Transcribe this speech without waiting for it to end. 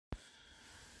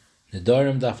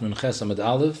Nedarim Daf Amid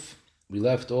Aleph. We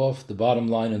left off the bottom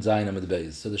line in Zayin Amid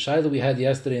Beis. So the shaila we had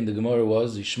yesterday in the Gemara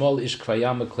was Yishmol Ish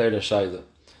Kvayama Kler Shaila.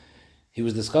 He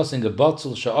was discussing a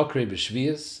batzel sha'akre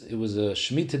b'shvius. It was a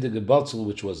shmita de batzel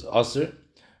which was aser.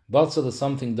 Batzel is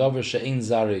something davar she'ein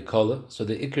zare kola. So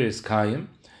the ikr is kayim.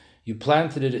 You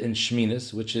planted it in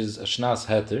shminis, which is a shnas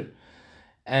heter,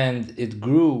 and it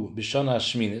grew b'shana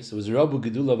shminis. It was rabu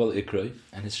gedula val ikroi.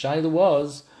 And his shaila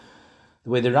was, the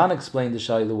way the Ran explained the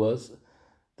shaila was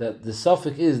that the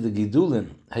suffix is the gidulin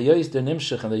hayois der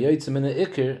nimshach and the yoytzim in the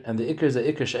ikr, and the ikr is a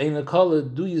ikr she'ein kola.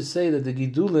 Do you say that the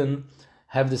gidulin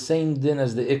have the same din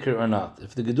as the ikr or not?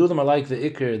 If the gedulim are like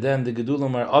the ikr, then the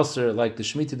gedulim are aser like the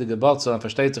shmita de gebatza, and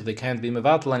versteht sich they can't be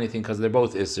mevatel anything because they're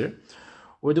both iser.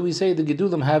 Or do we say the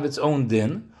gedulim have its own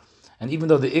din, and even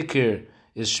though the ikr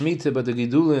is shmita, but the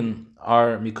gedulim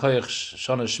are mikoyach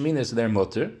shana shminis, they're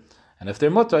mutter, and if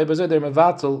they're mutter, they're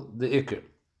mevatel the ikr.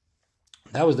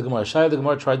 That was the Gemara. Shai the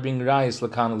Gemara tried bringing rayas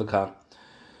lakan.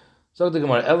 So the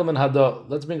Gemara element hada.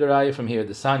 Let's bring a raya from here.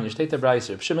 The Sanya Shteta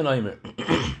Braiser Shimon Omer.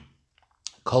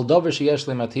 Kol dover sheyesh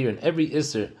le matir, and every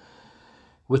iser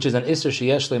which is an iser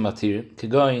sheyesh le matir,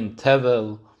 kegoin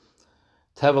tevel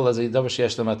as a dover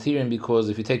sheyesh le matir, because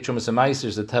if you take trumas and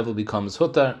meisers, the tevel becomes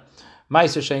hutar.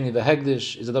 Meiser sheni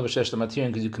vehegdish is a dover sheyesh le matir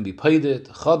because you can be paid it.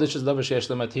 Chadish is a dover sheyesh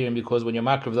le matir because when you're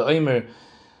makar of the omer,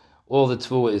 all the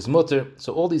tvua is mutter.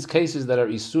 So all these cases that are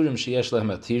isurim sheyesh le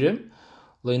matirim,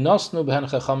 leinosnu behen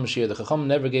chacham shir. The chacham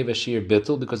never gave a shir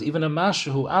bittul, because even a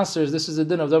masher who answers this is a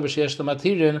din of dover sheyesh le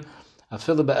matirim,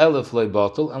 afilu be'elef loy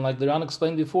batul, and like the Ran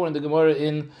explained before in the Gemara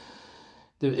in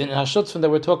Hashutzfin that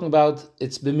we're talking about,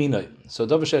 it's b'minoi. So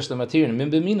davar sheyesh lematirin min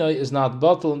b'minoi is not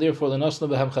batul, and therefore the nosnu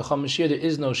b'hem chacham shir, there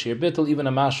is no shir bittul, even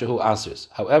a masher who asers.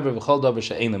 However, v'chol davar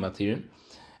she'ein lematirin,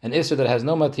 an iser that has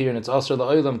no matirin, it's aser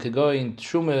la'olam kegoyin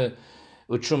trume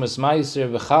utrumas meiser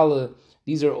v'chala.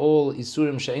 These are all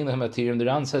isurim she'ein lematirin. The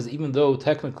Ran says even though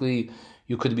technically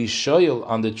you could be shoyel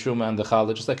on the truma and the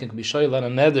chala, just like you could be shoyel on a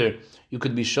neder, you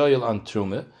could be shoyel on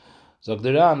truma. Zog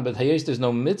the Ran, but hayes there's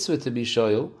no mitzvah to be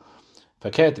shoyel.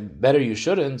 Better you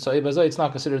shouldn't. So it's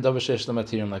not considered davar sheyesh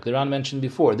lematirim. Like the Ran mentioned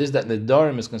before, this that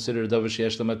Nedarim is considered davar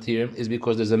sheyesh lematirim is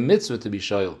because there's a mitzvah to be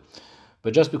shoyel.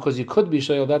 But just because you could be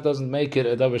shoyel, that doesn't make it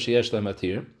a davar sheyesh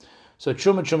lematirim. So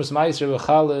trumas meiser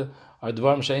v'chala are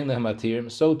dvarim she'ein lematirim.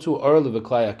 So too early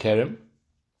v'klai akerim.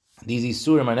 These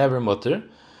isurim are never mutter.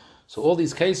 So all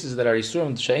these cases that are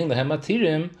isurim she'ein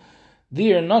lematirim,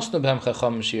 there nosnu b'hem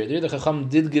chacham shir. There the chacham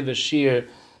did give a shir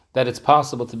that it's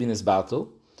possible to be in this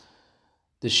battle.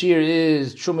 The shir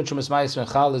is trumas meiser and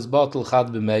chal is batul chad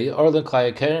b'mei. Orla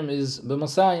klai akerim is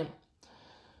b'masayim.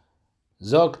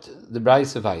 Zogt the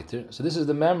Braise weiter. So this is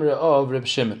the memory of Reb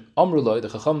Shimon. Amruloi, the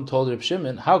Chacham told Reb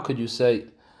Shimon, how could you say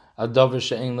a davar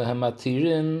she'ein lehem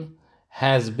matirin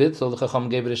has bittul? The Chacham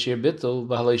gave it a shir bittul.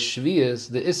 V'halei shvius,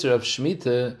 the iser of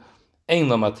shmita ein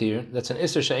la matir. That's an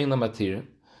iser she'ein la matir.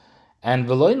 And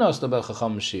v'loi nos no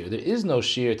Chacham shir. There is no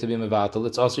shir to be mevatel.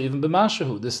 It's also even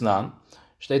b'mashahu. This nan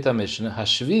shteta mishnah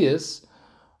hashvius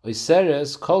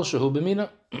oiseres kol shehu b'mina.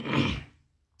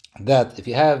 That if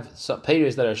you have some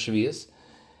payers that are shvius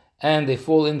and they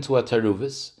fall into a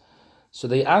taruvis, so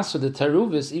they answer the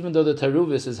taruvis, even though the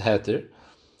taruvis is heter,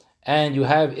 and you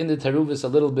have in the taruvis a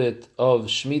little bit of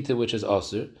shmita which is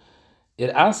aser, it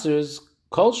answers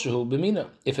kolshu b'mina.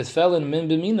 If it fell in min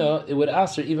b'mina, it would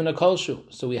answer even a kolshu.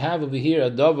 So we have over here a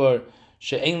davar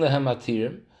she'ein lehem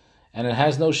matirim, and it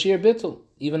has no shir bittul,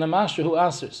 even a master who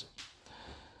answers.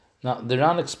 Now the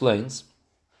Ran explains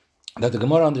that the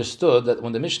Gemara understood that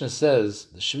when the Mishnah says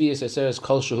the shvius eseres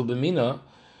kol shehu b'mina,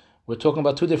 we're talking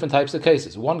about two different types of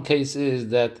cases. One case is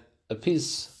that a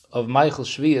piece of Michael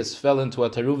shvius fell into a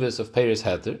taruvis of Peres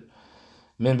heter,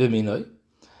 min b'minoi,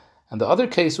 and the other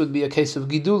case would be a case of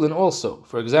gidulin also.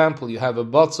 For example, you have a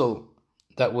batzel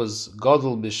that was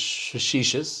gadol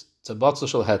b'shishis, it's a batzel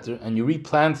shel heter, and you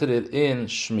replanted it in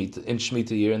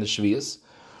Shemitah year, in the shvius,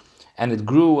 and it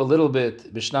grew a little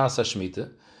bit b'shnas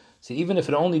hashmita. See, even if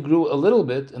it only grew a little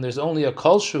bit, and there's only a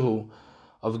kol shehu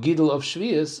of gidul of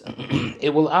shvius,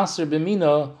 it will aser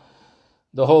b'mina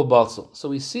the whole batzel. So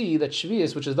we see that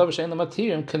shvius, which is davar she'ein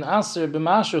lematirim, can aser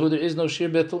b'masher who there is no shir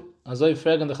bittul. Azoi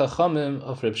fragen the chachamim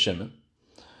of Reb Shimon.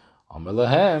 Amar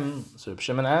lahem. So Reb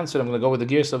Shimon answered, I'm going to go with the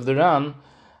gears of the Ran.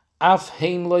 Af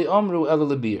heim loy amru ela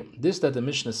lebir. This that the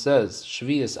Mishnah says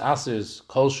shvius asers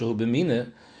kol shehu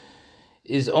b'mina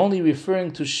is only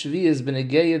referring to shvius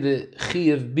b'negeya the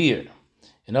chiyav bir.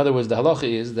 In other words, the halacha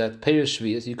is that peiros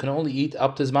shvius you can only eat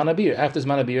up to zman habir. After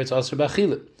zman habir, it's aser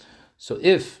b'achila. So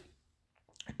if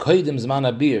koidim zman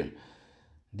habir,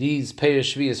 these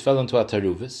peiros shvius fell into a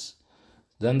taruvis,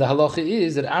 then the halacha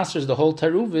is that asers the whole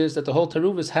taruvis, that the whole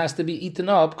taruvis has to be eaten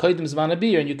up koydem zman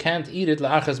habir, and you can't eat it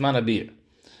la'achar zman habir.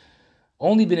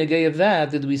 Only b'negei of that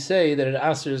did we say that it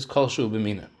asers kol shu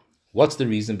b'mina. What's the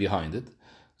reason behind it?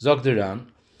 Zog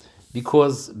deran,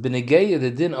 because b'negei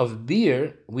the din of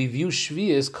beer, we view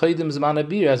shvius koydem zman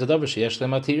habir as a davar sheyesh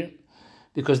lematir,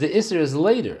 because the iser is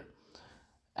later.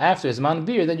 After zman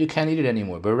beer, then you can't eat it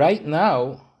anymore. But right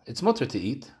now, it's mutter to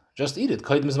eat. Just eat it.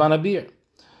 Koydem zman beer.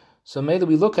 So maybe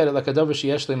we look at it like a davar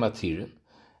sheyesh lematir,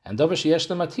 and davar sheyesh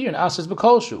lematir asers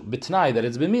b'kolshu b'tnai that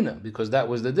it's b'mina, because that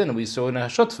was the din we saw in a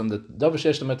shut from the davar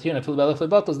sheyesh lematir and fil b'alef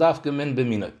lebatos dafka min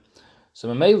b'mina.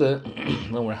 So maybe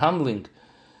when we're handling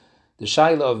the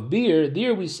shaila of beer,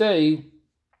 there we say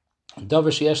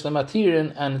davar sheyesh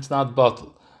lematir and it's not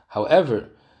bottle. However,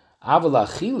 aval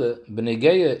achile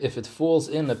b'negeya, if it falls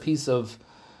in a piece of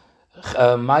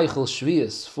Michael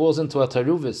Shvius, falls into a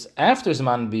taruvis after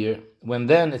Zman beer, when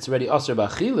then it's already Aser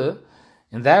B'achile,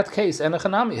 in that case,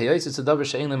 Enachanami, Hayos, it's a Davar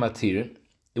She'en Lematir,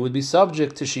 it would be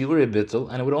subject to Shiure Bittel,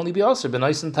 and it would only be Aser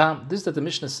B'nais and Tam. This that the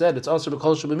Mishnah said, it's Aser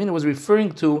B'kol Shubamina, was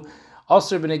referring to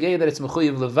Aser B'negei, that it's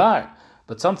Mechuyev Levar,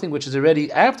 but something which is already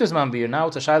after Zman beer, now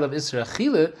it's a Shail of Isra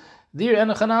Achile, there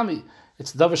Enachanami,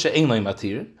 it's Davar She'en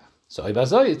Lematir. So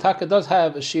Ibazoi, Taka does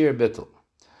have a Shiur Bittel.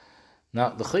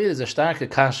 Now, the Chayr is a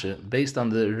starke kasha based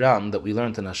on the Ran that we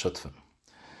learned in Ashotfim.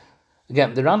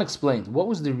 Again, the Ran explained, what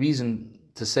was the reason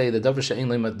to say that Davar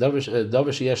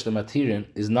Sheyesh Lematirin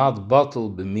is not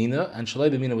Batul B'mina, and Shalai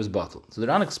B'mina was Batul? So the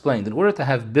Ran explained, in order to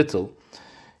have Bittul,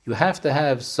 you have to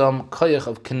have some Koyach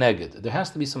of Keneged. There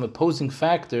has to be some opposing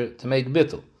factor to make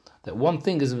Bittul. That one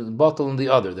thing is Batul in the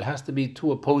other. There has to be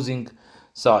two opposing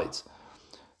sides.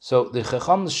 So the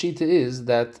Chacham's shita is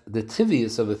that the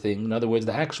tivius of a thing, in other words,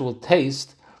 the actual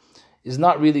taste, is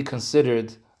not really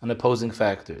considered an opposing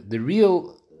factor. The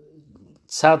real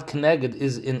tzad keneged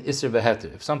is in iser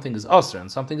v'heter. If something is aser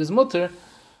and something is mutter,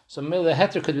 so the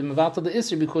heter could be mevatel the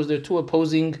iser because they're two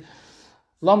opposing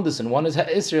lamdas, and one is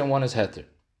iser and one is heter.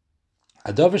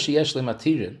 Adavar sheyesh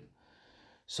lematirin.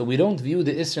 So we don't view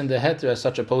the iser and the heter as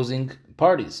such opposing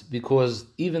parties, because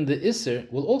even the iser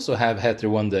will also have heter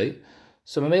one day.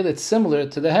 So Mamela, it's similar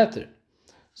to the heter.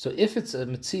 So if it's a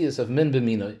metzias of min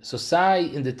b'minoi, so sai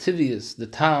in the tivius, the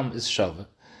tam is shava.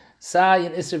 Sai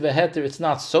in isser v'heter, it's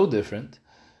not so different,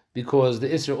 because the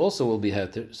isser also will be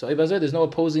heter. So Ibazar, there's no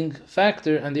opposing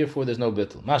factor, and therefore there's no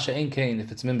bittul. Masha ein kain,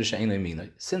 if it's min b'sha'inoi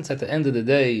minoi. Since at the end of the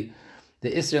day,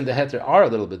 the isser and the heter are a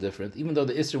little bit different, even though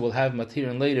the isser will have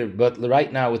matirin later, but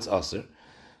right now it's aser.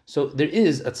 So there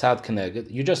is a tzad keneged.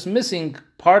 You're just missing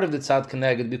part of the tzad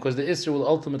keneged because the isser will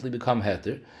ultimately become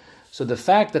heter. So the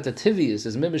fact that the tivius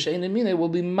is mibish ein emine will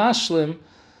be mashlim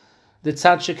the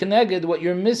tzad shekeneged, what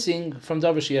you're missing from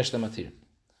davar sheyesh lematir.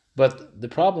 But the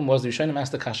problem was the Rishonim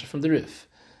asked the kasha from the Rif.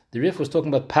 The Rif was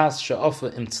talking about pas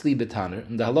she'ofa im tzli betaner,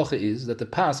 and the halacha is that the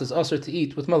pas is aser to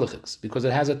eat with melichix because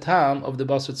it has a tam of the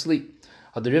basar tzli.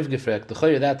 Had the Rif gefrekt, the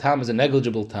chayr that tam is a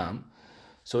negligible tam,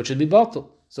 so it should be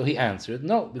batel. So he answered,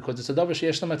 no, because it's a davar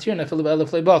sheyesh lematir and afilu b'elef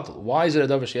lebatel. Why is it a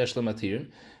davar sheyesh lematir?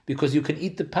 Because you can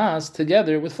eat the pas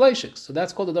together with fleishiks. So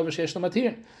that's called a davar sheyesh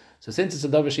lematir. So since it's a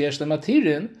davar sheyesh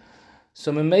lematirin,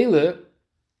 so memele,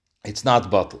 it's not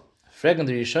batel. Fragen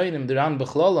the Rishonim, the Ran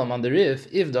b'chlolam on the Rif,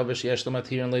 if davar sheyesh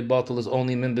lematir and lebatel is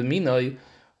only min b'minoi,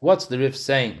 what's the Rif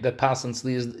saying? That pas and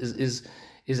sli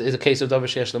is a case of davar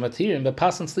sheyesh lematir, but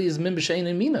pas and sli is min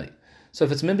b'she'inei minoi. So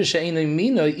if it's min b'she'inei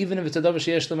minoi, even if it's a davar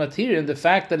sheyesh lematirin, the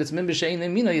fact that it's min b'she'inei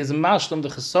minoi is mashlam the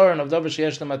chesaron of davar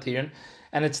sheyesh lematirin,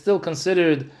 and it's still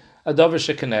considered a davar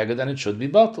shekeneged, and it should be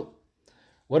batel.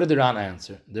 What did the Ran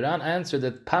answer? The Ran answered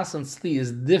that pas and sli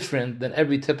is different than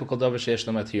every typical davar sheyesh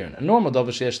lematirin. A normal davar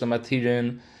sheyesh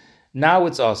lematirin, now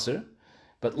it's aser,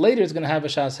 but later it's going to have a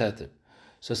shas heter.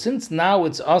 So since now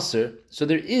it's aser, so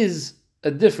there is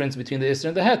a difference between the isser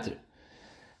and the heter.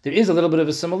 There is a little bit of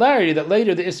a similarity that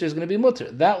later the isser is going to be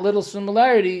mutter. That little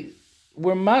similarity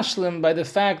we're mashlim by the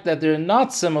fact that they're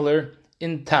not similar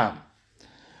in tam.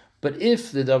 But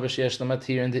if the davar sheyesh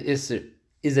lematir and the isser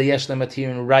is a yesh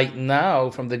lematir right now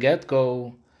from the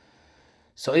get-go,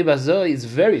 so ibazoi is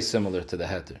very similar to the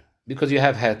heter, because you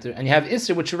have heter and you have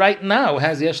isser which right now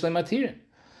has yesh lematir.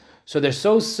 So they're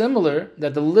so similar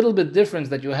that the little bit difference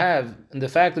that you have in the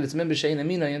fact that it's min b'she'in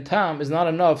amina and tam is not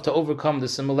enough to overcome the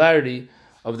similarity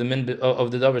of the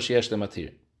davar sheyesh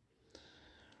lematir.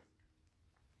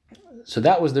 So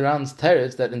that was the Ran's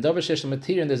teretz, that in davar sheyesh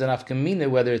lematir there's an afkamina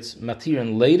whether it's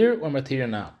matirin later or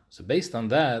matirin now. So based on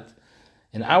that,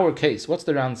 in our case, what's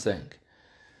the Ran saying?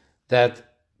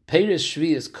 That peiris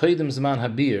shvi is koydem zman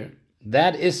habir,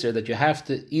 that isser that you have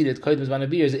to eat it koydem zman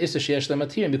habir is isser sheyesh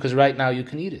lematir because right now you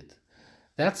can eat it.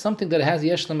 That's something that has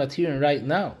yesh lematirin right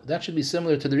now. That should be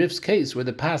similar to the Rif's case, where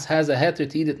the pas has a heter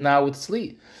to eat it now with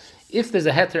tzli. If there's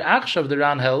a heter achshav, the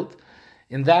Ran held,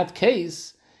 in that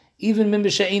case, even min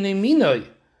b'she'enei minoi,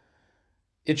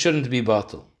 it shouldn't be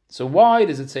batal. So why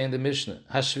does it say in the Mishnah,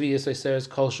 Hashviyas Eiseres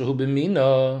kol shehu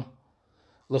b'mino?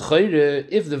 L'chayre,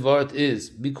 if the vart is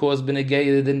because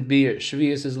benegated in beer,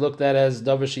 Shviyas is looked at as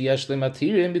davar sheyesh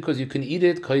lematirin, because you can eat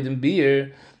it koydem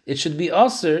beer, it should be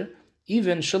aser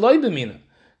even shaloi b'mino,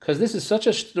 because this is such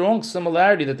a strong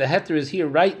similarity that the heter is here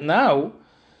right now,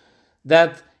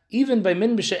 that even by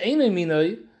min b'she'enei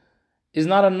minoi is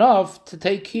not enough to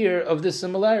take care of this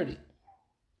similarity.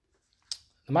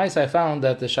 The Ma'is, I found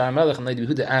that the Shar Melech and Lady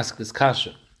Yehuda asked this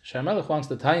kasha. Shar Melech wants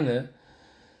the taina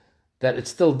that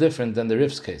it's still different than the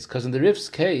Rif's case, because in the Rif's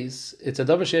case it's a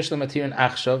davar sheyesh lematirin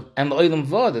achshav, and l'olam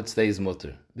vod it stays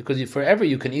mutter, because forever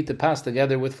you can eat the pas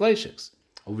together with fleishiks.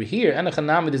 Over here,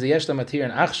 enachanamid is a yesh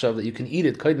lematirin achshav, that you can eat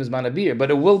it koydem zman abir, but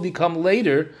it will become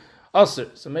later aser.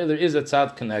 So maybe there is a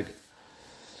tzad keneged.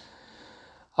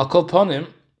 I'll call upon him.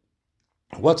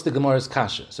 What's the Gemara's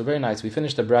kasha? So very nice. We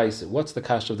finished the Braisa. What's the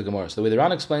kasha of the Gemara? So the way the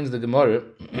Ran explains the Gemara,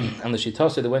 and the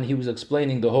Shita said that when he was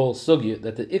explaining the whole sugya,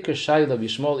 that the ikar shayla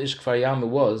v'shmol ish kfar yama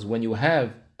was when you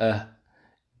have a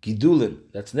gidulin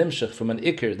that's nimshach from an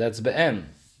ikar that's be'en,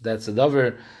 that's a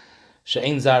davar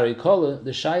she'ein zari kola.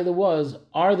 The shayla was,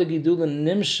 are the gidulin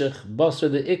nimshach basar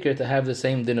the ikar to have the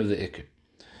same din of the ikar?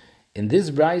 In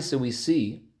this Braisa we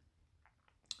see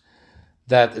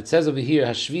that it says over here,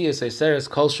 Hashviyas Eiseres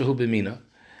kol shehu b'mina,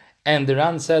 and the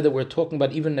Ran said that we're talking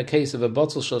about even in the case of a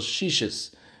botzel shel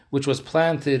shishis, which was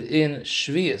planted in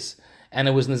shviyas, and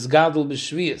it was nizgadol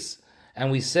b'shviyas,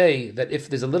 and we say that if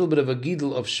there's a little bit of a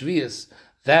gidul of shviyas,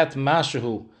 that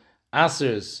mashahu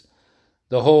asers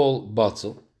the whole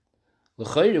botzel.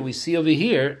 L'chayre, we see over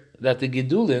here that the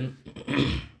gidulin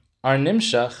are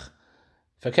nimshach.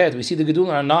 Faket, we see the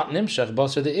gedulin are not nimshach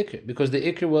basar the ikr, because the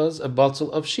ikr was a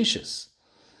botzel of shishis,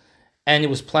 and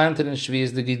it was planted in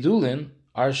shviyas. The gidulin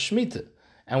are shmita,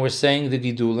 and we're saying the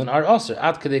gidulin are aser.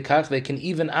 Ad kadei kach, they can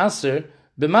even aser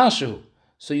b'mashahu.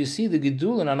 So you see the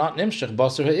gidulin are not nimshach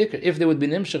basar ha'ikr. If they would be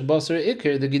nimshach basar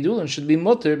ha'ikr, the gidulin should be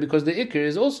mutter, because the ikr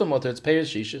is also mutter. It's peiros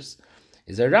shishis.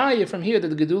 Is a raya from here that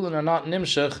the gidulin are not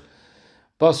nimshach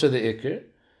basar the ikr,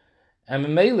 and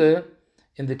memele,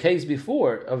 in the case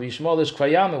before of Yishmolish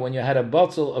Kvayama, when you had a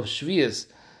bottle of shviyas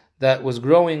that was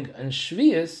growing in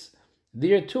shviyas,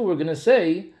 there too we're going to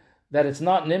say that it's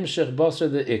not nimshach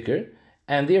basar the ikr,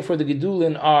 and therefore the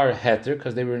gidulin are heter,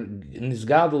 because they were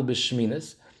nizgadol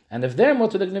b'shminas, and if they're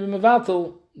mutter, they're going to be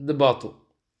mevatel the bottle,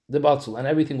 and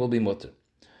everything will be mutter.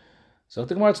 So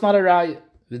the Gemara, it's not a rai.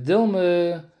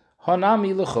 V'dilme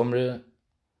hanami l'chumre.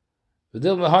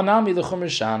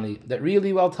 That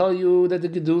really I'll tell you that the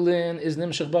gedulin is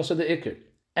nimshach basar the ikr,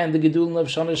 and the gedulin of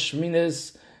shana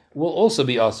shminis will also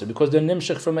be aser, because they're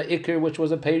nimshach from a ikr which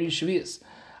was a peri shvius.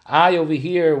 Over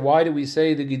here, why do we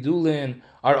say the gedulin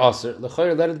are aser?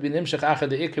 L'chayr, let it be nimshach achar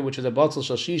the ikr, which is a batzal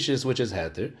shal shishis, which is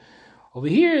heter. Over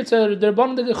here, it's a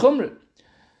derban de gechumre.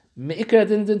 Meikar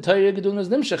didn't entire gedulin is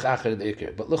nimshach achar the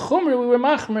ikr, but l'chumre we were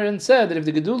machmer and said that if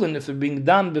the gedulin, if they're being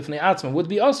done b'fnei atzma, would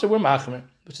be aser, we're machmer,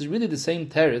 which is really the same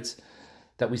teretz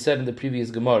that we said in the previous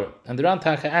Gemara. And the Ran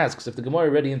Taka asks, if the Gemara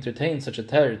already entertained such a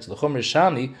teretz, l'chumre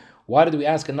shani, why did we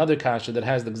ask another kasha that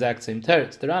has the exact same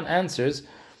teretz? The Ran answers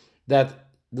that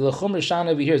the l'chumre shani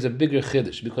over here is a bigger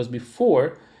chiddush, because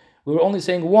before we were only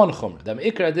saying one chumr. The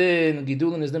ikr adin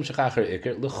gidulin is nimshach achar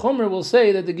ikr. The chumr will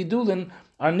say that the gidulin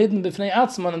are nidin b'fnei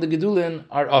atzman and the gidulin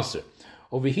are aser.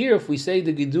 Over here, if we say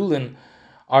the gidulin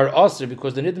are aser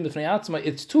because the nidin b'fnei atzma,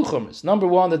 it's two chumrs. Number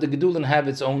one, that the gedulin have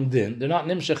its own din; they're not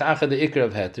nimshach achar the ikr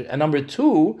of heter. And number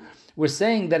two, we're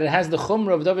saying that it has the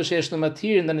chumra of davar sheyesh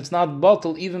lematir, and then it's not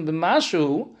bottle even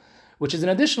b'mashu, which is an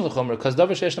additional chumra, because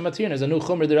davar sheyesh lematir is a new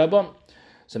chumra derabban.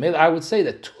 So maybe I would say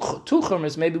that two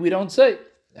chumras maybe we don't say,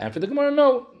 and for the Gemara,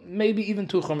 no, maybe even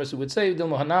two chumras we would say dil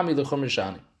mohanami l'chumra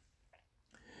shani.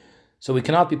 So we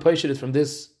cannot be paishited from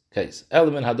this case.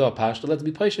 Element hada pashta. Let's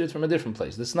be paishited from a different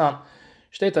place. This is not.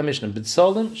 Shteit HaMishnah,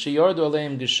 B'tzolim sheyordu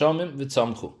aleim geshomim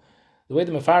v'tzamchu. The way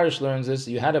the Mefarish learns is,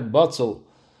 you had a bottle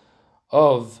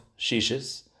of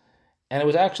shishis, and it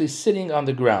was actually sitting on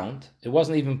the ground. It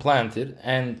wasn't even planted,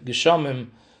 and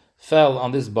geshomim fell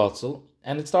on this bottle,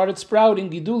 and it started sprouting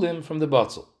gidulim from the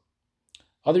bottle.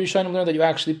 Other Rishonim learn that you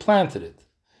actually planted it.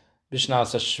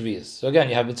 B'shnas HaShviyas. So again,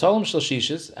 you have B'tzolim shel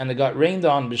shishis, and it got rained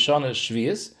on B'shana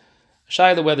Shviyas.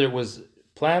 Shayla, whether it was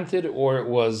planted or it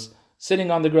was sitting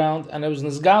on the ground, and it was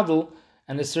nizgadol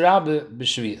and nisrabe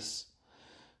b'shviyas.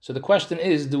 So the question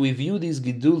is, do we view these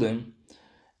gidulim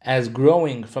as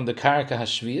growing from the karka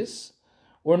hashviyas,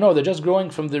 or no, they're just growing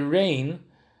from the rain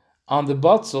on the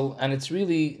botzel, and it's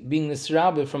really being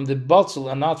nisrabe from the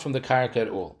botzel and not from the karka at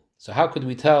all. So how could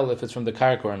we tell if it's from the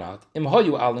karka or not?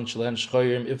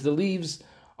 If the leaves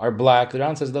are black, the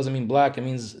Ran says it doesn't mean black, it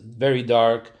means very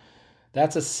dark.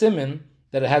 That's a siman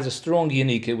that it has a strong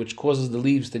yanike, which causes the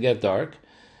leaves to get dark.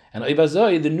 And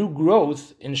oibazoi, the new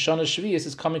growth in Shana Shvius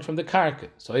is coming from the karka.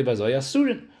 So oibazoi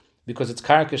asurin, because it's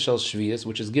karka shel Shvius,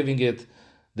 which is giving it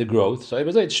the growth. So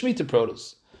oibazoi, it's shmita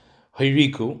produce.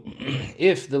 Hoiriku,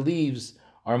 if the leaves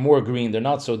are more green, they're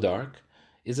not so dark,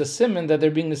 is a siman that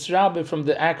they're being nisrabe from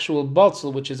the actual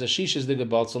botzel, which is a shishis diga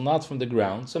botzel, not from the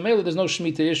ground. So mainly there's no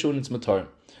shmita issue and it's matar.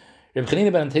 Reb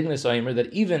Chanina ben Antignis Omer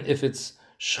that even if it's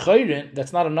shchayrin,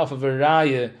 that's not enough of a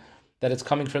raya that it's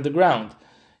coming from the ground.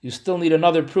 You still need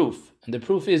another proof. And the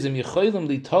proof is, if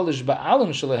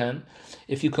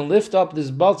you can lift up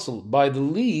this botzel by the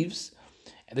leaves,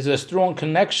 and there's a strong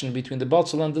connection between the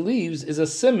botzel and the leaves, is a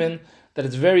siman that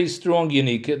it's very strong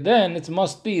unique. Then it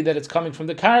must be that it's coming from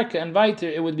the karka, and weiter,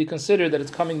 it would be considered that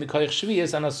it's coming mikoyach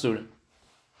shviyas and asurim.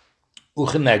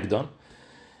 Uchenegdon.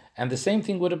 And the same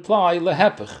thing would apply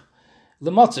lehepech,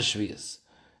 lematza shviyas.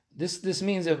 This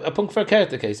means a punkt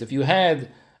verkehrte case. If you had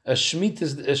a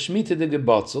shmita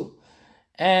botzel,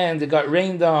 and it got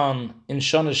rained on in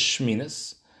Shana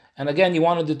Shminis, and again you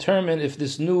want to determine if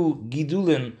this new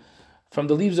gidulin from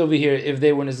the leaves over here, if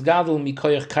they were nisgadol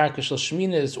mikoyach karka shel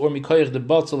Shminis or mikoyach the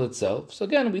botzel itself. So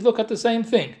again, we look at the same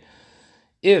thing.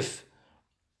 If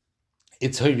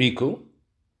it's hoiriku,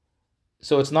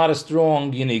 so it's not a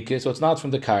strong yanike, so it's not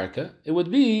from the karka, it would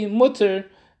be mutter,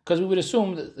 because we would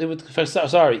assume that it would.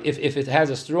 If it has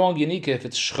a strong yanike, if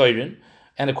it's shchayrin,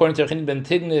 and according to Rechin ben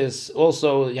Tignis,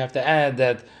 also you have to add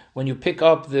that when you pick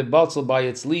up the botzel by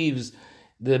its leaves,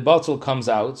 the botzel comes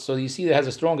out. So you see it has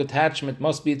a strong attachment.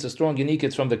 Must be it's a strong yanike.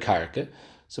 It's from the karka.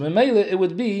 So memele it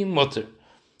would be mutter,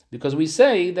 because we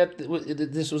say that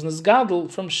this was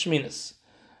nisgadol from shminis.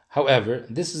 However,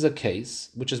 this is a case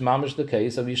which is mamish the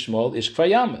case of Yishmol ish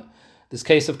kfayame. This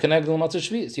case of kenegdol matzah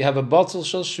shvius. You have a botzel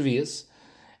shel shvius,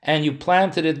 and you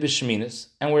planted it b'shminis,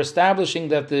 and we're establishing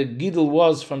that the gidul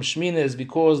was from shminis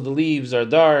because the leaves are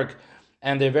dark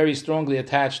and they're very strongly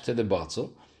attached to the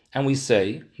botzel, and we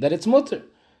say that it's mutter.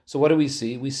 So what do we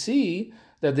see? We see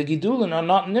that the gidulin are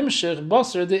not nimshech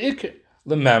basar the ikr.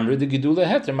 Remember the gidula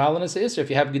heter malanas isser. If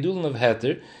you have gidulin of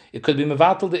heter, it could be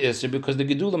mevatel the isser because the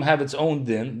gidulim have its own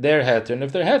din, their heter, and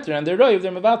if they're heter and they're roiv,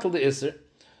 they're mevatel the isser.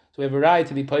 So we have a right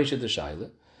to be paishet the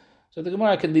shaila. So the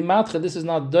Gemara could be matcha. This is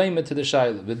not doime to the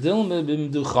shaila. V'dilme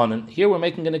b'mduchanan. Here we're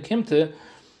making an akimta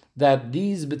that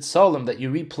these bitzolim that you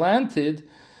replanted,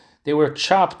 they were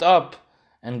chopped up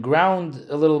and ground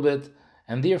a little bit,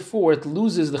 and therefore it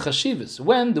loses the chashivas.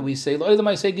 When do we say lo'olam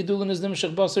I say gidulin is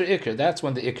nimshach basar ikr? That's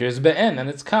when the ikr is be'en and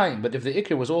it's kaim. But if the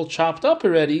ikr was all chopped up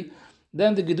already,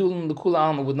 then the gidulin the kula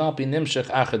alma would not be nimshach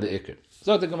acher the ikr.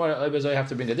 So the Gemara I have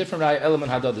to bring a different raya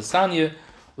element hadad the sanya.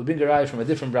 We'll bring a raya from a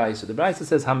different brayso. So the brayso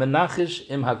says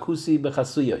hamenachish im hakusi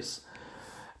bechasuyos.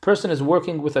 A person is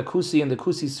working with a kusi in the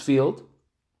kusi's field,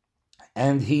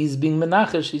 and he's being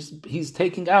menachish. He's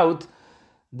taking out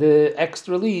the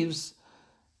extra leaves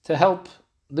to help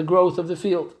the growth of the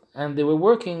field. And they were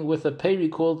working with a peri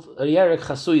called a yerek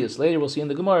chasuyas. Later we'll see in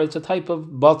the Gemara, it's a type of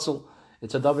botzel.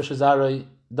 It's a davar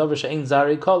she'ein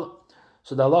zarei kol.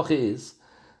 So the halacha is,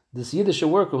 this Yiddish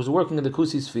worker who's working in the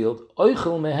kusi's field,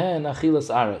 oichel mehen achilas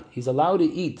aray. He's allowed to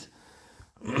eat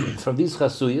from these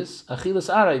chasuyas, achilas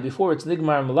aray, before it's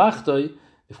nigmar melachtoi,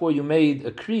 before you made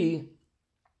a kri,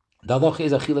 the halacha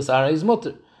is achilas aray is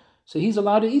mutter. So he's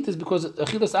allowed to eat this because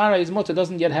achilas aray is mutter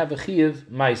doesn't yet have a chiyav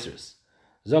meisers.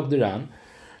 Zog Duran.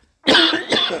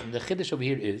 The chiddush over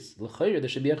here is l'chayr there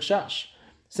should be a chash.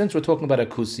 Since we're talking about a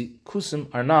kusi, kusim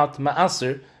are not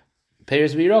ma'aser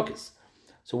peiros v'yirokes.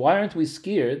 So why aren't we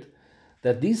scared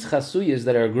that these chasuyas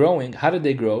that are growing, how did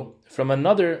they grow? From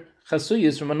another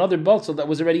chasuyas, from another botzel that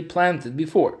was already planted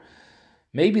before.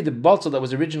 Maybe the botzel that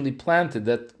was originally planted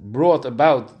that brought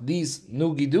about these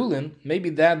new gidulin,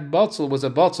 maybe that botzel was a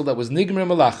botzel that was nigmer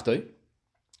malachtoi.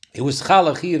 It was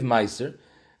chalachiv meiser.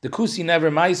 The kusi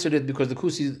never meisered it because the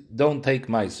kusi don't take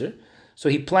meiser. So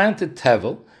he planted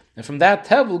tevel, and from that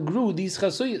tevel grew these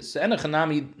chasuyas.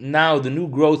 Enochanami, now the new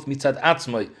growth mitzad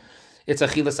atzmoi. It's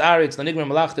achilas ari, it's nigmer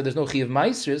malachta, there's no chiyav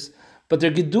meisers, but they're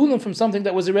gedulim from something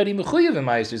that was already mechuyav in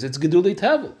meisers. It's geduli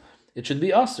tevel. It should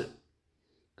be aser.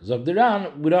 Because of the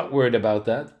Ran, we're not worried about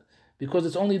that, because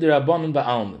it's only the rabbanon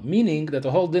ba'alm, meaning that the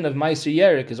whole din of meiser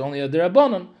yerek is only a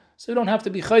derabbanon, so you don't have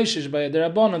to be chayshish by a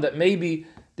derabbanon that maybe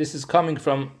this is coming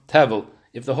from tevel,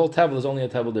 if the whole tevel is only a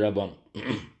tevel derabbanon.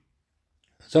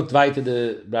 Sogt weiter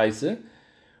the Breise,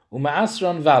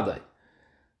 u'ma'asran vadai,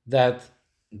 that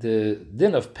the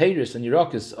din of Peiris and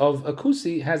Yerokis of a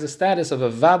Kusi has a status of a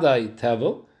Vadai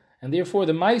Tevel, and therefore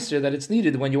the Meiser that it's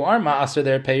needed when you are Ma'aser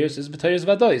there Peiris is B'Teiris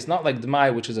Vadai. It's not like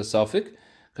Dmai, which is a suffix,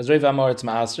 because Reiv Amar it's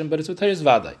Ma'aser, but it's B'Teiris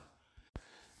Vadai.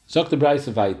 Zok the Braise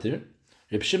weiter,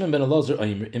 Reb Shimon ben Elazar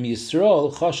Omer, Im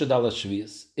Yisrael Chashad ala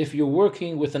Shvius. If you're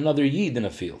working with another Yid in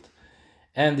a field,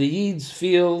 and the Yid's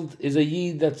field is a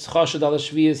Yid that's Chashad ala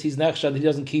Shvius, he's Nechshad, he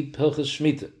doesn't keep Hilchas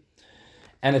Shemitah,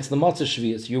 and it's L'matzah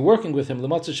Shvius, you're working with him,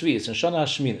 L'matzah Shvius, and Shana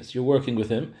HaShminis, you're working with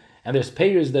him, and there's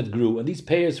payers that grew, and these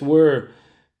payers were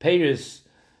payers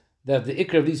that the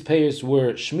ikr of these payers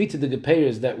were Shemitah the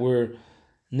payers that were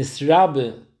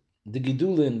Nisrabe the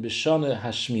Gidulin B'Shana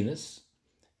HaShminis,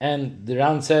 and the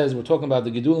Ran says, we're talking about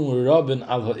the Gidulin were Rabin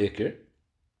al HaIkr.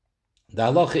 The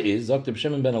halacha is, Dr.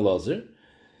 Shimon ben Elazar,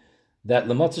 that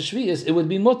L'matzah Shvius, it would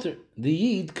be mutter. The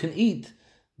Yid can eat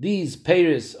these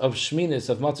payers of Shminis,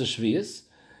 of Matzah Shvius,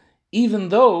 even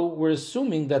though we're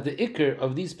assuming that the Iker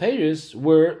of these payers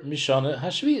were Mishana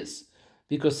HaShvius.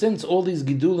 Because since all these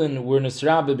Gidulin were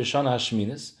Nisrabe B'Shana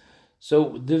HaShminis,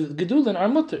 so the Gidulin are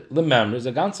mutter. L'memr is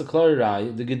a ganze klare rai,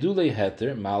 the Gidulei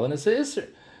heter, malan is a iser.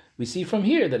 We see from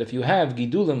here that if you have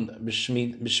Gidulin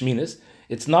B'Shminis,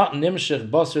 it's not Nimshech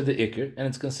Basar the Iker, and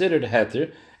it's considered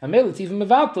heter, and maybe it's even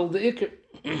Mevatel the Iker.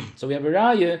 So we have a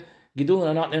raya, Gidulin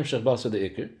are not Nimshech Basar the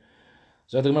Iker.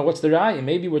 So what's the raya?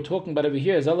 Maybe we're talking about over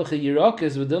here, Zalacha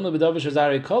Yirakis, V'dilna B'davish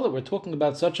Zarei Kola, we're talking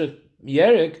about such a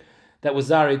Yerik that was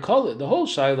Zarei Kola. The whole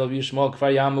Shiloh of Yishmael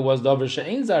Kfar Yamu was Davar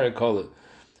She'ein Zarei Kola.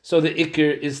 So the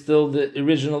Iker is still the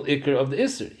original Iker of the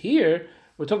Isser. Here,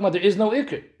 we're talking about there is no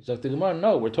Iker. So the Gemara,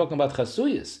 no, we're talking about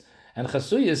Chasuyas. And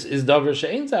Chasuyas is Davar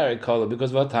She'ein Zarei Kola,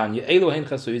 because Vatanya, Elohein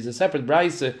Chasuyas, a separate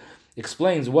Braise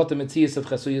explains what the Metzias of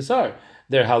Chasuyas are.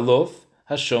 They're Halof,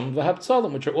 Hashum,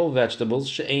 V'Habtzalim, which are all vegetables,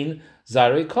 She'ein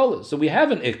Zarei Kola. So we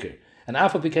have an Iker. And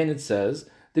Afa Pikain it says,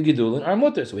 the Gidulin are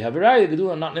mutter. So we have a raya,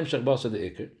 Gidulin are not Nimshach Basa the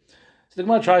Iker. So the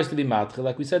Gemara tries to be matcha,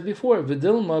 like we said before,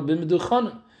 V'dilma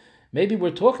b'meduchanim. Maybe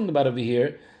we're talking about over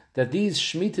here that these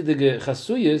Shemitah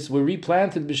Chasuyas were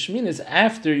replanted b'shminis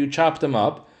after you chopped them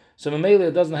up, so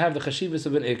Mamela doesn't have the chashivas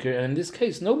of an Iker, and in this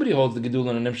case, nobody holds the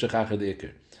Gidulin and Nimshach Achar the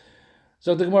Iker.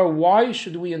 So the Gemara, why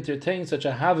should we entertain such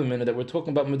a havamina that we're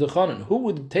talking about meduchanim? Who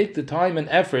would take the time and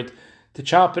effort to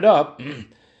chop it up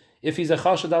if he's a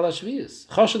chashad ala shviyas?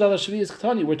 Chashad ala shviyas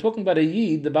ktani. We're talking about a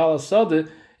yid, the Baal Asada,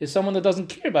 is someone that doesn't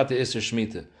care about the Isser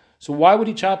Shemitah. So why would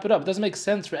he chop it up? It doesn't make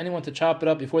sense for anyone to chop it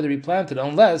up before they replant it,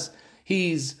 unless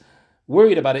he's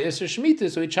worried about an Isser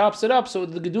Shemitah, so he chops it up, so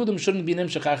the Gedudim shouldn't be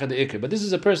Nimshach Achad the Iker. But this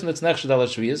is a person that's Nechshad ala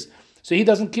shviyas, so he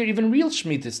doesn't care even real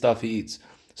Shemitah stuff he eats.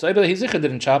 So Hizikha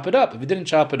didn't chop it up. If he didn't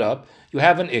chop it up, you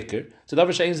have an Iker. So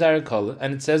Davar She'ein Zarei Kola,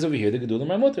 and it says over here the Gedulim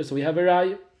are mutter. So we have a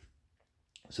raya.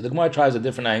 So the Gemara tries a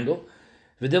different angle.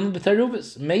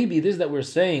 Maybe this that we're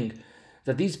saying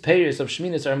that these payers of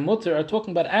Shminis are mutter are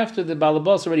talking about after the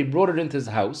Balabas already brought it into his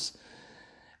house,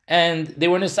 and they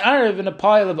were nisarav in a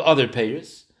pile of other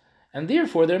payers, and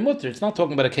therefore they're mutter. It's not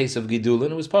talking about a case of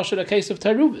Gidulin. It was partially a case of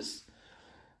Tarubis.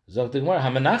 It's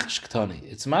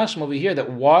mashma over here that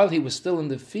while he was still in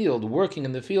the field, working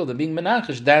in the field and being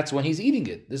menachish, that's when he's eating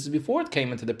it. This is before it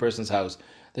came into the person's house.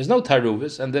 There's no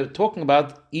taruvis, and they're talking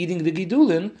about eating the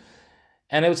gidulin,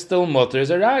 and it's still mutter. As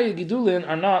a raya, gidulin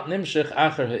are not nimshech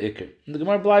achar ha'ikr. And the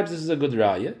Gemara believes this is a good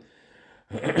raya.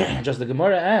 Just the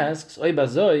Gemara asks, oy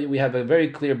bazoi, we have a very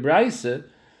clear braise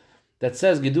that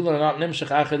says gidulin are not nimshech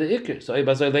achar ha'ikr. So oy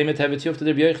bazoi leimet hevet yuf to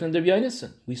der b'yoichin and der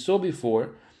b'yoinisen. We saw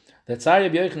before that Tzar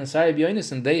Rabbi Yochanan and Tzar Rabbi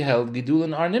Yonasan, they held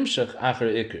Gidulin are Nimshach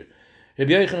Achar Iker.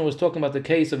 Rabbi Yochanan was talking about the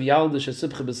case of Yalda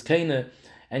Shesibcha B'Skena,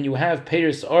 and you have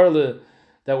Peiris Arle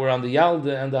that were on the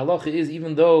Yalda, and the halacha is,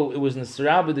 even though it was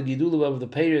Nisraba, the Gidula of the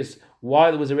Peiris,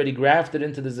 while it was already grafted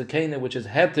into the Zakena, which is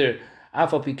Heter,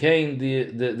 Afal Pikain, the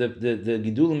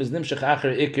Gidulim is Nimshach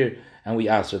Achar Iker, and we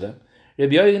answer them.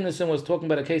 Rabbi Yochanan was talking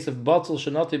about a case of Batzel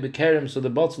Shanati B'Kerem, so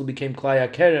the Batzel became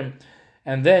Klaya Kerem,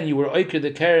 and then you were oiker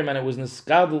the kerem, and it was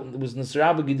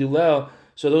nisraba gidulel,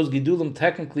 so those gidulim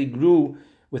technically grew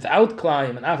without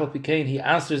klayim, and afal pikain he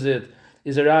answers it,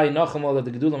 is a rai nachamal that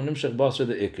the gidulim nimshach basar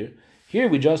the ikr. Here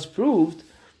we just proved,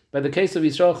 by the case of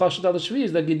Yisrael chashad al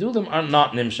shviz, that gidulim are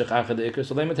not nimshach achad the ikr,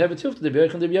 so they might have it to the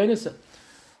b'yoich and the b'yoinisa.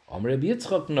 Amr Rabbi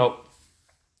Yitzchak, no.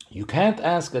 You can't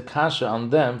ask a kasha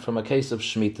on them from a case of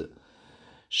shmita.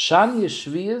 Shan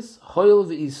yeshviz, hoil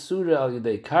v'isura al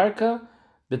yedei karka,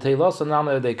 the Isser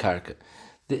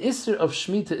of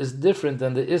Shemitah is different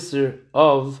than the Isser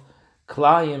of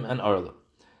Klayim and Arla.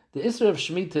 The Isser of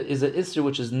Shemitah is an Isser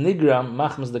which is Nigram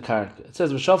Machmas the Karka. It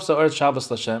says, V'shavsa Earth Shabbos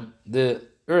Lashem, the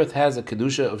earth has a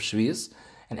Kedusha of Shvius,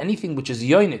 and anything which is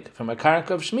Yoinik from a Karka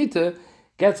of Shemitah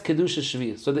gets kedusha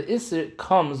shviyas. So the Isser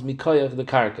comes mikoyach the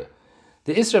karka.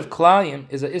 The Isser of Klayim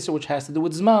is an Isser which has to do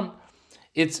with Zman.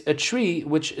 It's a tree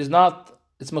which is not,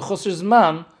 it's mechusar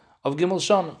Zman of Gimel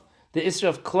Shana. The Isser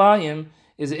of Klayim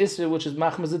is an Isser which is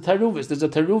machmas the Taruvis. There's a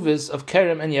Taruvis of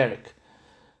Kerem and Yerek.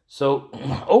 So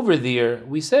over there,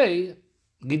 we say,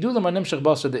 Gidulam are nimshach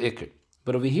basar the Iker.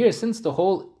 But over here, since the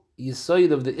whole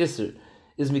Yisoid of the Isser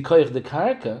is mikoyach the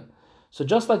Karka, so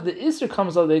just like the Isser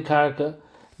comes al the Karka,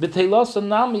 b'teilasa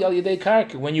nami al yedei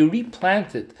Karka, when you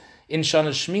replant it in Shana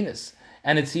Shminis,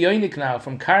 and it's yoinik now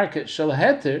from Karka shel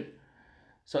heter,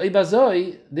 so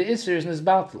ibazoi, the Isser is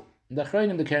nisbatel. The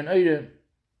Achronim, the Keren Oire,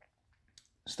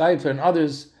 Steipler, and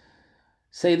others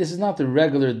say this is not the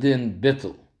regular din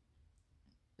bittul.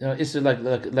 You know, Isser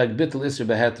like bittul Isser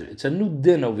beheter. It's a new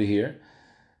din over here,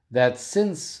 that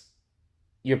since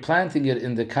you're planting it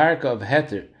in the karka of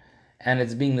heter, and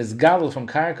it's being nisgadol from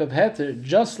karka of heter,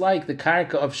 just like the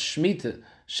karka of shmita,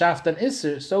 shaft and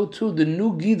Isser, so too the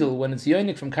new gidel, when it's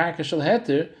yoinik from karka shel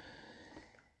heter,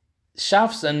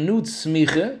 shafts a new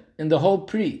tzmiche in the whole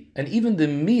pri. And even the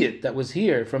miyat that was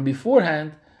here from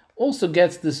beforehand also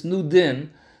gets this new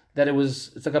din, that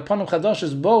it's like a panum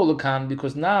chadash's bo'ulukan,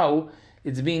 because now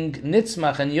it's being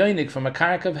nitzmach and yoinik from a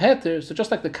karka of heter. So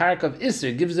just like the karka of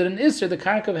Isser gives it an Isser, the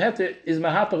karka of heter is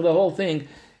mahapach the whole thing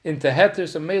into heter.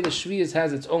 So Mele Shviyas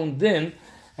has its own din,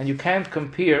 and you can't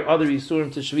compare other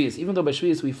Yisurim to Shviyas. Even though by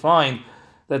Shviyas we find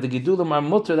that the Gidulim are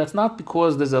mutter, that's not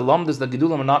because there's a lamdas that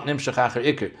Gidulim are not nimshach acher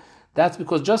ikr. That's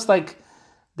because just like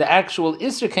the actual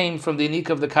Isser came from the Yanika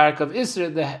of the karka of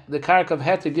Isser, the karka of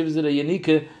heter gives it a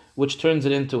Yanika which turns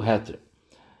it into heter.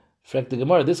 Frek the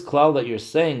Gemara, this klal that you're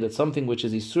saying that something which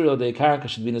is Yisur de karka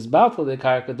should be nisbatel de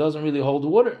karka doesn't really hold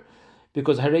water,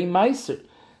 because harei meiser,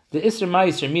 the Isser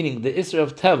meiser, meaning the Isser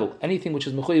of tevel, anything which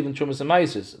is mechuyev in trumas and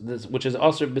meisers, which is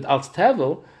also bit als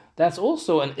tevel, that's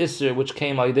also an Isser which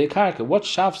came al de karka. What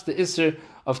shafts the Isser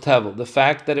of tevel? The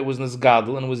fact that it was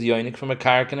nisgadel and was yoinik from a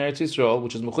karka in Eretz Yisrael,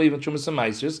 which is mechuyev in trumas and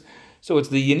meisers, so it's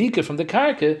the yanika from the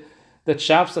karka that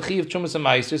shafts a chiv trumas and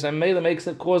meisters, and mele makes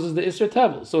it, causes the Isser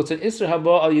tevel. So it's an Isser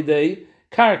haba al yidei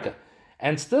karka,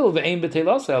 and still the aim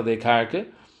betelas al yidei karka.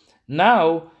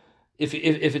 Now, if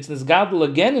it's nisgadel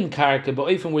again in karka,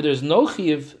 but even where there's no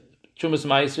chiv trumas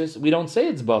meisters, we don't say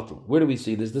it's batel. Where do we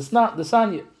see this? This is not the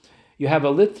sanya. You have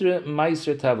a litra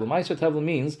meiser tevel. Meiser tevel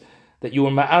means that you were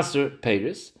ma'aser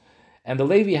peiris, and the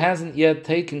Levi hasn't yet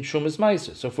taken trumas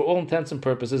meiser. So for all intents and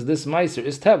purposes, this meiser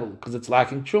is tevel because it's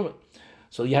lacking truma.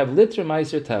 So you have litra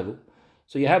meiser tevel.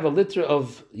 So you have a litra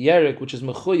of yerek, which is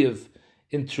mechuyev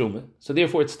in truma. So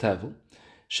therefore it's tevel.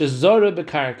 Shezora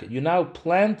bekarka. You now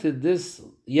planted this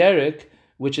yerek,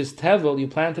 which is tevel. You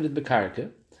planted it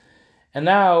bekarka, and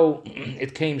now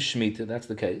it came shmita. That's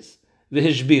the case.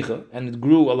 V'hishbicha, and it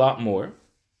grew a lot more,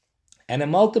 and it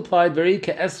multiplied very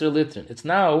ke'esr litrin. It's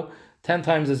now 10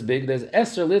 times as big. There's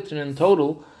esr litrin in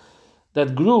total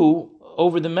that grew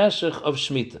over the meshech of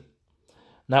shmita.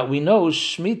 Now we know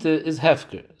Shemitah is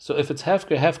Hefker. So if it's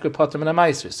Hefker, Hefker Potem and a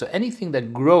Meiser. So anything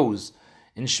that grows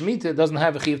in Shemitah doesn't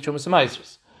have a Chiv Trumas and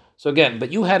Meisers. So again,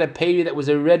 but you had a period that was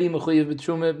already Mechuyev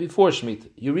B'Truma before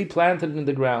Shemitah. You replanted it in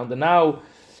the ground, and now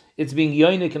it's being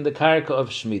yoinik in the karka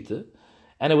of Shemitah,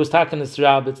 and it was taken as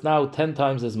Rab, it's now 10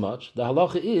 times as much. The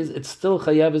halacha is, it's still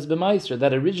Chayav as B'Meiser.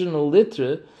 That original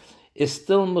litra is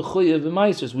still Mechuyev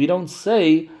B'Meisers. We don't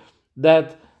say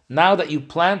that now that you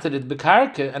planted it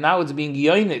bekarka, and now it's being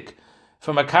yoinik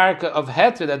from a karka of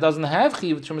heter that doesn't have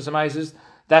chiv trumas and meisers,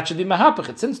 that should be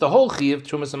mahapachet. Since the whole chiv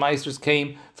trumas and meisers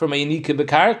came from a yanika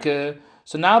bekarka,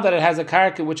 so now that it has a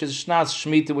karka which is shnas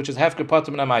shmita, which is hefker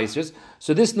potem and meisers,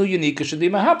 so this new yanika should be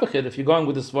mahapachet. If you're going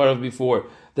with the svar of before,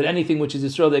 that anything which is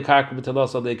Yisrael de karka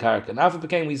b'telos al de karka, and after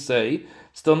became we say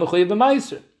still mechuyev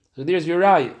b'meiser. So there's your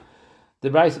raya. The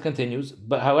Brisa continues,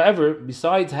 but however,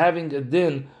 besides having a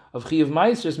din of Chiyav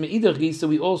Meisers, Me'idach Gisa,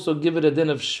 we also give it a din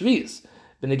of Shvius.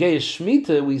 B'negei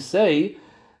Shmita, we say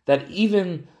that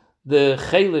even the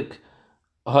Chelik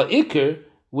Ha'ikr,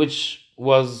 which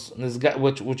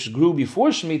grew before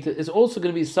Shemitah, is also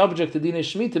going to be subject to din of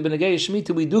Shemitah. B'negei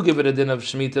Shemitah, we do give it a din of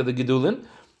Shemitah, the Gedulin,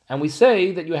 and we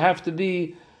say that you have to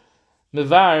be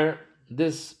Mevar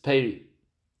this peri.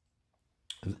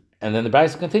 And then the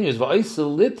Brisa continues,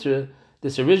 V'oisel Litra,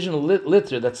 this original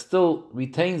litra that still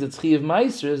retains its chiyav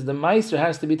meisers, the meiser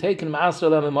has to be taken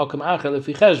ma'asr lam makam acher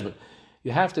lefi cheshbon.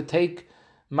 You have to take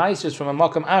meisers from a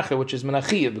makam acher, which is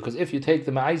menachiyav, because if you take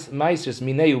the meisers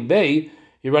mineu bay,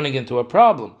 you're running into a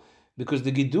problem, because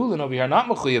the gidulin over here are not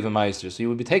mechuyav meisers, so you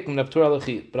would be taking naptur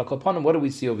alachiyav. But upon him, what do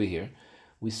we see over here?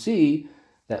 We see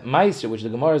that meiser, which the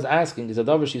Gemara is asking, is a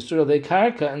davar shisur al de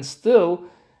karka, and still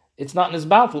it's not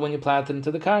nisbatel when you plant it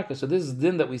into the karka. So this is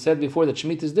din that we said before that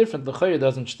Shemitah is different. The chayr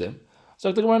doesn't shtim.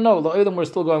 So the Gemara, no, the oilam we're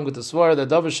still going with the svara that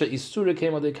davasha isura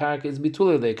came on the karka is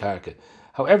bitul de karka.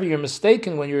 However, you're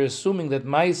mistaken when you're assuming that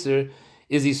meiser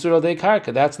is isura de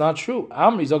karka. That's not true.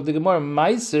 Amri zog the Gemara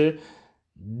meiser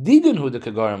digan hu de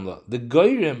kagarim la. The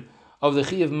goyrim of the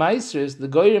chi of meisers, the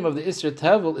goyrim of the isra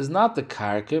tevel is not the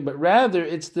karka, but rather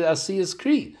it's the asiyas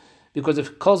kri. Because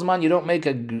if kozman you don't make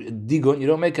a digun, you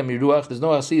don't make a miruach, there's no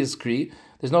asiyas kri,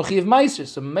 there's no chi of meiser.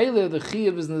 So mele the chi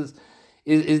of is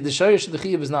the shayrish of the chi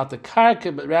of is not the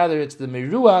karka, but rather it's the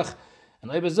miruach.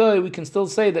 And we can still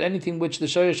say that anything which the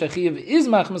shayrish chi of is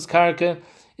machmas karka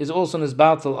is also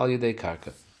nisbatel al yedei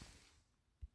karka.